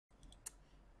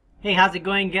Hey, how's it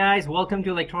going, guys? Welcome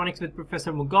to Electronics with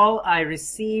Professor Mughal. I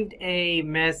received a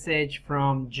message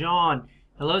from John.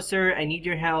 Hello, sir. I need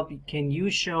your help. Can you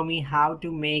show me how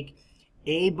to make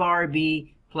A bar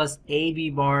B plus AB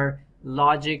bar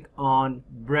logic on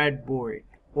breadboard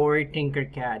or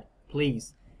Tinkercad,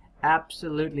 please?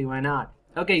 Absolutely, why not?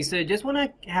 Okay, so just want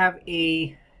to have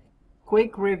a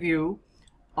quick review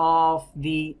of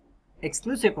the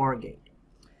exclusive OR gate.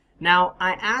 Now,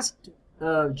 I asked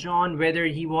John whether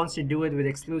he wants to do it with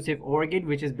exclusive OR gate,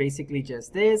 which is basically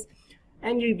just this,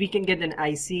 and we can get an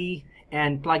IC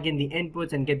and plug in the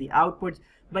inputs and get the outputs,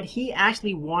 but he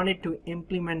actually wanted to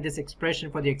implement this expression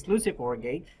for the exclusive OR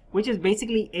gate, which is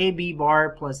basically AB bar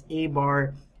plus A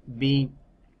bar B,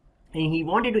 and he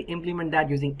wanted to implement that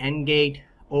using AND gate,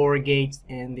 OR gates,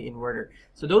 and the inverter.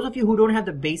 So those of you who don't have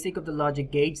the basic of the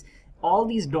logic gates, all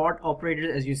these dot operators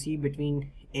as you see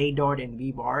between A dot and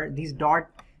B bar, these dot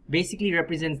basically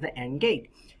represents the AND gate,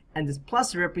 and this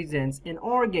plus represents an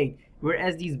OR gate,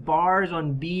 whereas these bars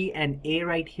on B and A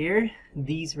right here,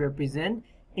 these represent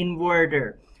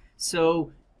inverter.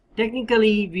 So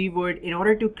technically we would, in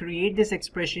order to create this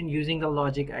expression using the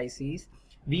logic ICs,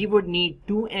 we would need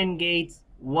two AND gates,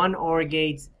 one OR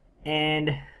gates, and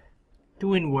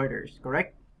two inverters,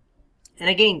 correct? And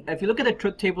again, if you look at the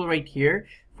truth table right here,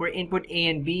 for input A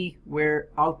and B, where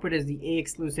output is the A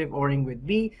exclusive ORing with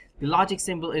B, the logic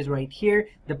symbol is right here.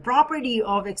 The property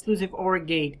of exclusive OR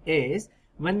gate is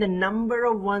when the number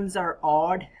of ones are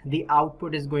odd, the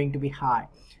output is going to be high.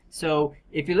 So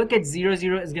if you look at 0,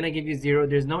 0 is going to give you 0.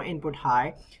 There's no input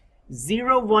high.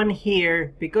 0, 1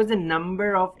 here, because the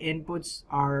number of inputs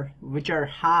which are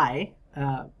high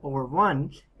or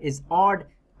 1 is odd,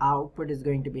 output is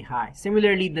going to be high.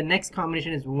 Similarly, the next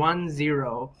combination is 1,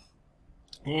 0.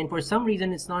 And for some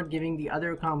reason it's not giving the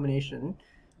other combination,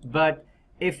 but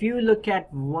if you look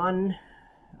at one,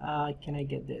 can I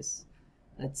get this?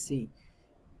 Let's see.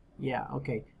 Yeah,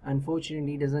 okay,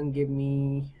 unfortunately it doesn't give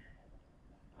me.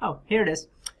 Oh, here it is.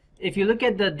 If you look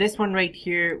at this one right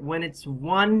here, when it's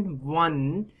 1,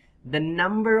 1, the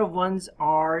number of ones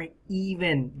are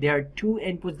even. There are two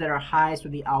inputs that are high, so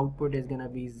the output is gonna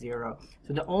be 0.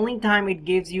 So the only time it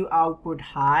gives you output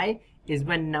high is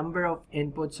when number of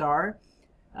inputs are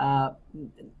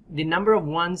the number of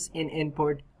ones in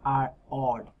input are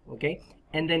odd, okay?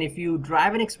 And then if you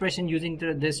drive an expression using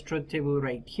this truth table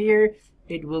right here,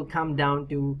 it will come down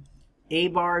to A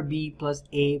bar B plus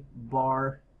A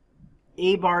bar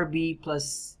B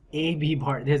plus AB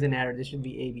bar. There's an error. This should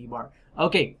be AB bar.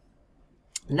 Okay,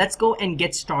 let's go and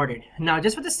get started. Now,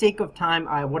 just for the sake of time,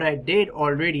 what I did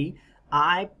already,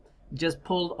 I just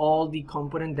pulled all the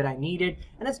component that I needed,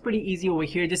 and that's pretty easy over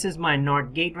here. This is my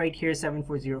NOT gate right here,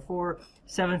 7404,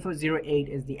 7408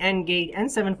 is the AND gate,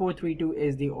 and 7432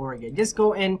 is the OR gate. Just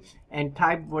go in and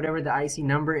type whatever the IC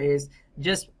number is,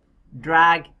 just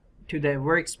drag to the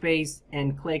workspace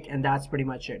and click, and that's pretty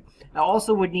much it. I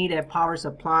also would need a power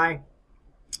supply.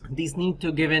 These need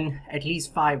to give in at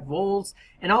least 5 volts,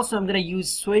 and also I'm going to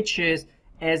use switches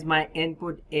as my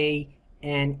input A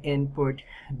and input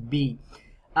B.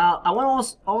 I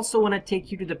also want to take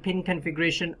you to the pin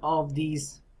configuration of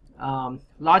these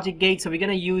logic gates. So we're going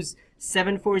to use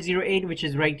 7408, which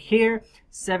is right here.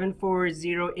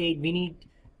 7408, we need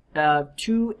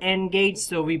 2 AND gates,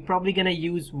 so we're probably going to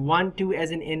use 1, 2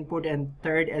 as an input and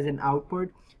 3rd as an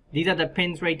output. These are the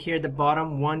pins right here, the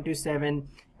bottom, 1 to 7,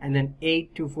 and then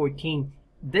 8 to 14.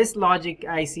 This logic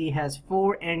IC has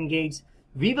 4 AND gates.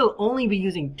 We will only be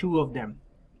using 2 of them,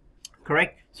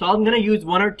 correct? So I'm going to use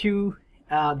 1 or 2,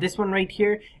 this one right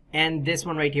here and this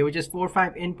one right here, which is 4 or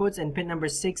 5 inputs, and pin number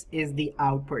 6 is the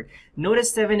output.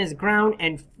 Notice 7 is ground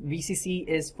and VCC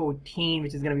is 14,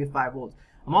 which is going to be 5 volts.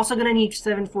 I'm also going to need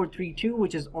 7432,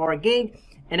 which is OR gate,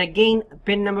 and again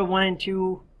pin number 1 and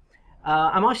 2.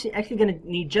 I'm actually going to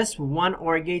need just one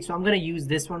OR gate, so I'm going to use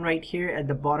this one right here at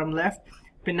the bottom left,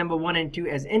 pin number 1 and 2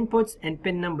 as inputs, and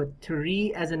pin number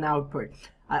 3 as an output.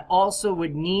 I also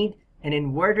would need an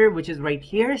inverter, which is right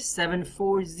here,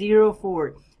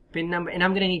 7404 pin number, and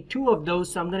I'm going to need 2 of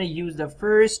those, so I'm going to use the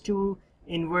first 2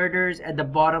 inverters at the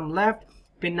bottom left,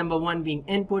 pin number 1 being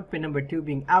input, pin number 2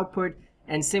 being output,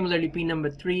 and similarly pin number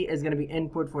 3 is going to be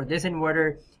input for this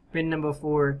inverter, pin number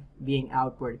 4 being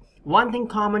output. One thing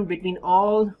common between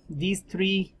all these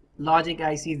 3 logic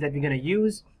ICs that we're going to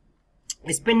use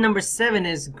is pin number 7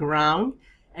 is ground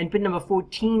and pin number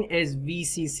 14 is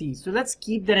VCC. So let's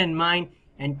keep that in mind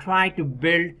and try to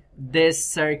build this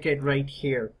circuit right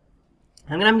here.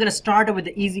 And then I'm going to start with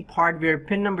the easy part, where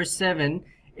pin number 7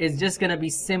 is just going to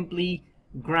be simply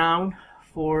ground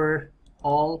for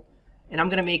all, and I'm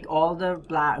going to make all the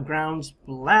grounds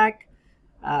black.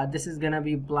 This is gonna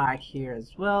be black here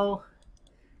as well,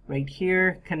 right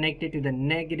here, connected to the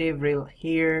negative rail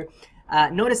here.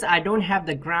 Notice I don't have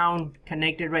the ground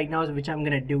connected right now, which I'm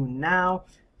gonna do now.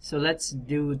 So let's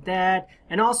do that.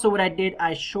 And also what I did,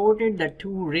 I shorted the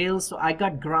two rails, so I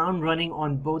got ground running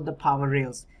on both the power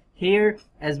rails here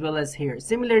as well as here.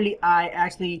 Similarly, I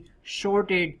actually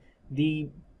shorted the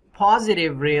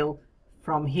positive rail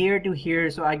from here to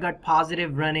here, so I got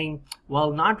positive running.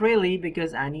 Well, not really,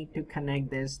 because I need to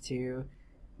connect this to,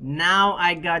 now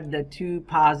I got the two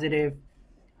positive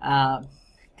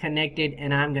connected,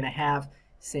 and I'm gonna have,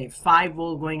 say, 5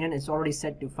 volt going in. It's already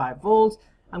set to 5 volts.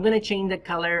 I'm gonna change the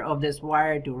color of this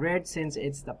wire to red since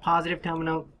it's the positive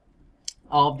terminal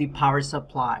of the power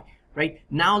supply. Right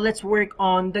now, let's work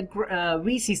on the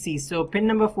VCC. So pin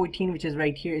number 14, which is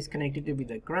right here, is connected to be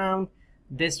the ground.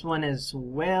 This one as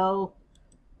well,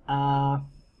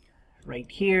 right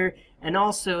here, and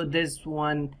also this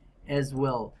one as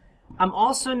well. I'm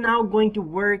also now going to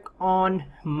work on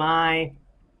my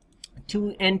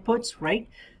two inputs, right?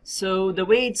 So the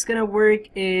way it's gonna work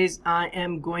is I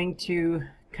am going to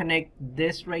connect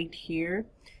this right here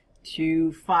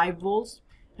to 5 volts,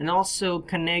 and also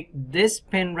connect this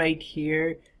pin right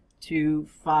here to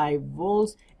 5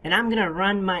 volts, and I'm gonna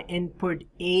run my input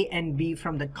A and B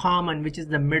from the common, which is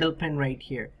the middle pin right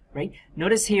here, right?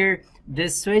 Notice here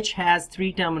this switch has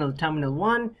 3 terminals, terminal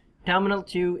 1, terminal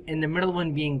 2, and the middle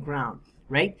one being ground,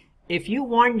 right? If you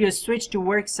want your switch to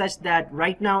work such that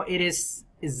right now it is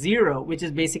 0, which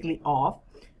is basically off,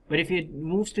 but if it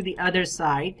moves to the other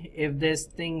side, if this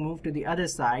thing moved to the other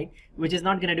side, which is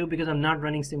not gonna do because I'm not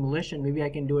running simulation, maybe I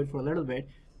can do it for a little bit.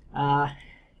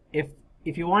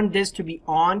 If you want this to be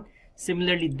on,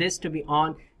 similarly this to be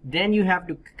on, then you have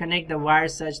to connect the wire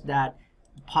such that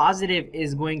positive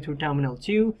is going through terminal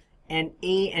 2 and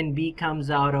A and B comes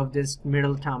out of this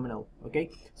middle terminal. Okay,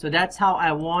 so that's how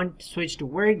I want switch to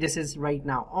work. This is right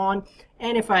now on,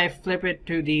 and if I flip it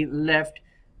to the left,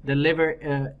 the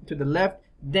lever to the left,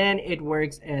 then it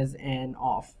works as an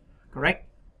off. Correct?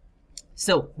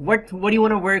 So what do you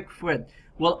want to work with?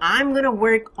 Well, I'm gonna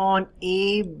work on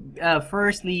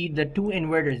firstly the two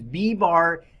inverters, B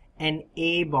bar and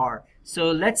A bar.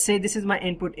 So let's say this is my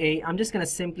input A. I'm just gonna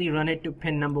simply run it to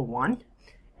pin number 1,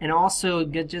 and also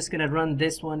just gonna run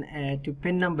this one to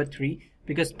pin number 3,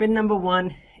 because pin number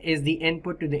 1 is the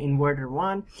input to the inverter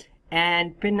 1,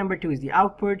 and pin number 2 is the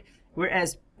output,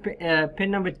 whereas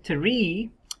pin number 3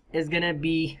 is gonna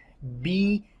be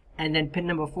B, and then pin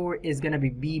number 4 is gonna be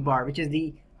B bar, which is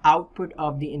the output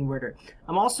of the inverter.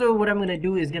 What I'm gonna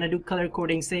do is gonna do color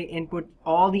coding. Say input,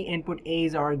 all the input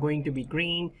A's are going to be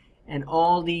green, and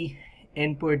all the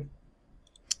input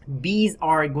B's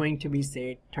are going to be,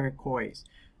 say, turquoise.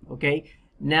 Okay,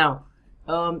 now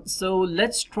so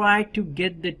let's try to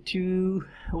get the two.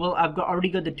 Well, I've already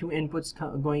got the two inputs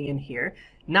going in here.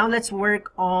 Now let's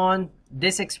work on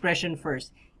this expression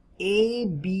first.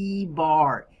 AB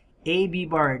bar. AB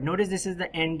bar. Notice this is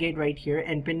the AND gate right here,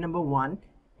 and pin number 1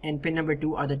 and pin number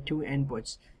 2 are the two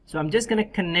inputs. So I'm just gonna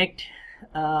connect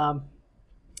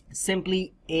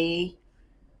simply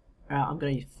I'm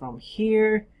gonna from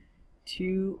here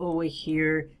to over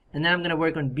here, and then I'm gonna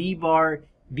work on B bar.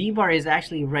 B bar is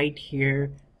actually right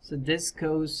here, so this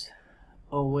goes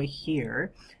over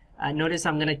here. Notice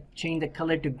I'm gonna change the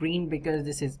color to green because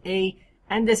this is A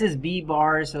and this is B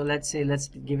bar, so let's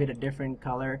give it a different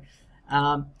color.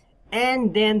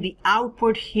 And then the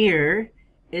output here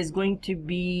is going to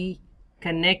be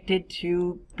connected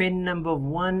to pin number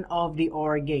 1 of the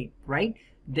OR gate, right?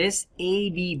 This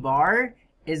AB bar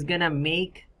is gonna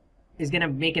make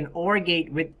an OR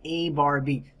gate with A bar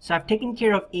B. So I've taken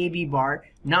care of AB bar.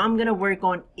 Now I'm gonna work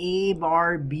on A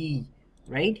bar B,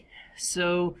 right?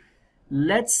 So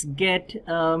let's get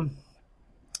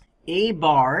A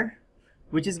bar,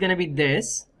 which is gonna be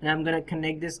this, and I'm gonna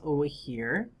connect this over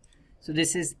here. So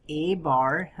this is A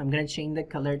bar. I'm gonna change the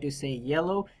color to, say,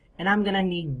 yellow, and I'm gonna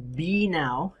need B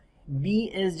now.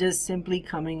 B is just simply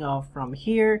coming off from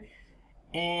here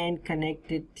and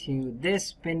connected to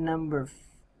this pin number,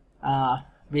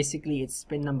 basically it's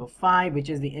pin number 5, which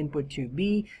is the input to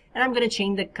B, and I'm gonna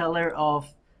change the color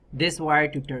of this wire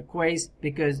to turquoise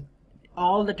because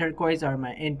all the turquoise are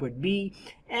my input B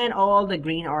and all the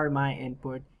green are my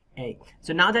input A.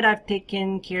 So now that I've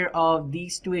taken care of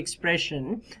these two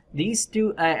expressions, these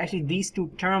two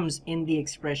terms in the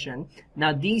expression,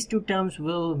 now these two terms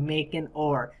will make an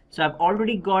OR. So I've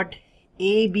already got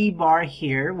AB bar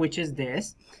here, which is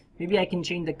this. Maybe I can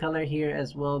change the color here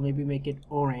as well, maybe make it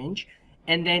orange.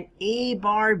 And then A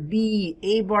bar B.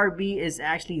 A bar B is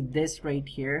actually this right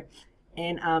here.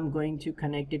 and I'm going to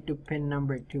connect it to pin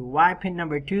number 2. Why pin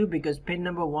number 2? Because pin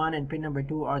number 1 and pin number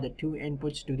 2 are the two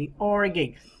inputs to the OR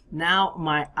gate. Now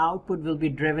my output will be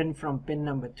driven from pin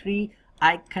number 3.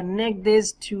 I connect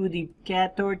this to the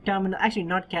cathode terminal, actually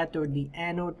not cathode, the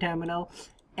anode terminal,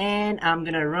 and I'm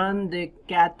gonna run the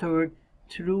cathode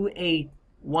through a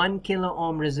 1 kilo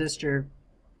ohm resistor.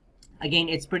 Again,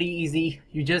 it's pretty easy.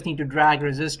 You just need to drag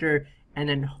resistor and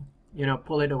then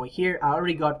pull it over here. I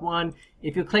already got one.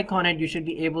 If you click on it, you should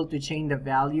be able to change the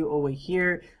value over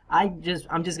here. I'm just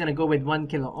gonna go with 1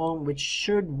 kilo ohm, which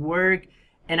should work.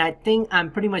 And I think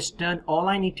I'm pretty much done. All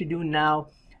I need to do now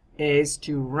is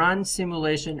to run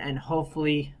simulation, and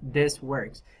hopefully this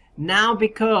works. Now,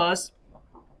 because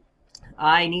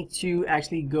I need to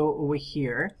actually go over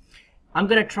here, I'm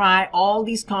gonna try all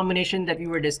these combinations that we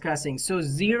were discussing. So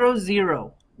 0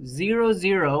 0 0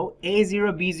 0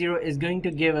 A0 B0 is going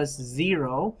to give us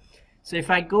 0. So if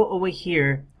I go over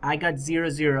here, I got 0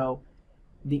 0.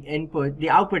 The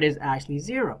output is actually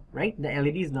 0, right? The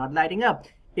LED is not lighting up.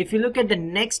 If you look at the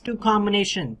next two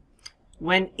combination,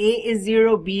 when A is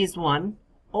 0, B is 1,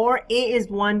 or A is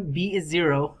 1, B is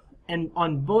 0, and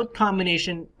on both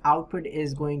combination, output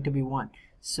is going to be 1.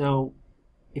 So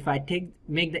if I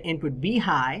make the input B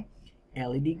high,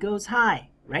 LED goes high,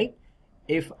 right?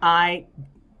 If I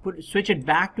switch it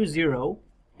back to 0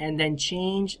 and then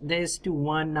change this to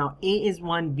 1, now A is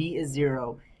 1, B is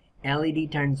 0,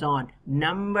 LED turns on.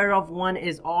 Number of 1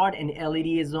 is odd and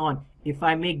LED is on. If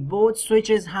I make both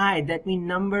switches high, that means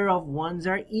number of 1s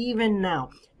are even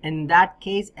now. In that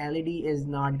case, LED is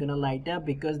not gonna light up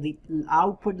because the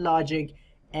output logic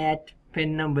at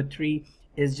pin number 3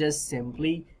 is just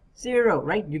simply 0,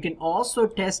 right? You can also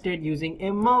test it using a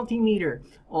multimeter.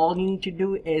 All you need to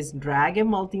do is drag a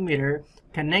multimeter,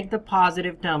 connect the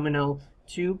positive terminal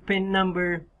to pin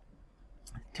number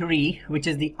 3, which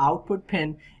is the output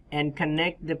pin, and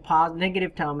connect the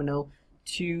negative terminal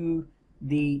to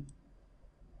the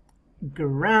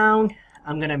ground.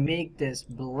 I'm gonna make this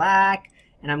black,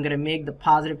 and I'm gonna make the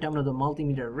positive terminal of the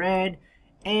multimeter red.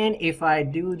 And if I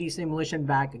do the simulation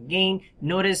back again,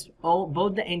 notice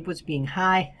both the inputs being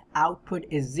high, output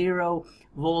is 0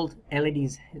 volt,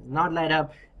 LEDs is not light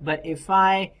up. But if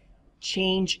I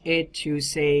change it to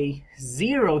say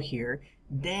 0 here,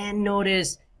 then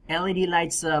notice LED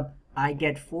lights up. I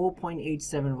get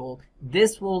 4.87 volt.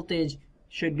 This voltage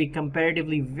should be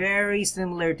comparatively very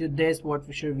similar to this what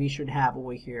we should have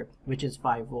over here, which is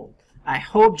 5 volt. I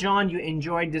hope, John, you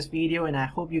enjoyed this video, and I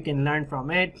hope you can learn from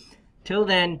it. Till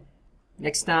then,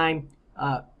 next time,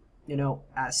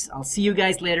 I'll see you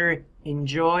guys later.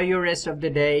 Enjoy your rest of the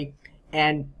day,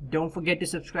 and don't forget to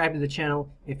subscribe to the channel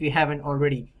if you haven't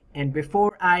already. And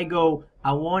before I go,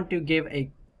 I want to give a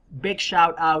big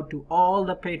shout out to all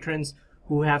the patrons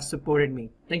who have supported me.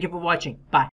 Thank you for watching. Bye.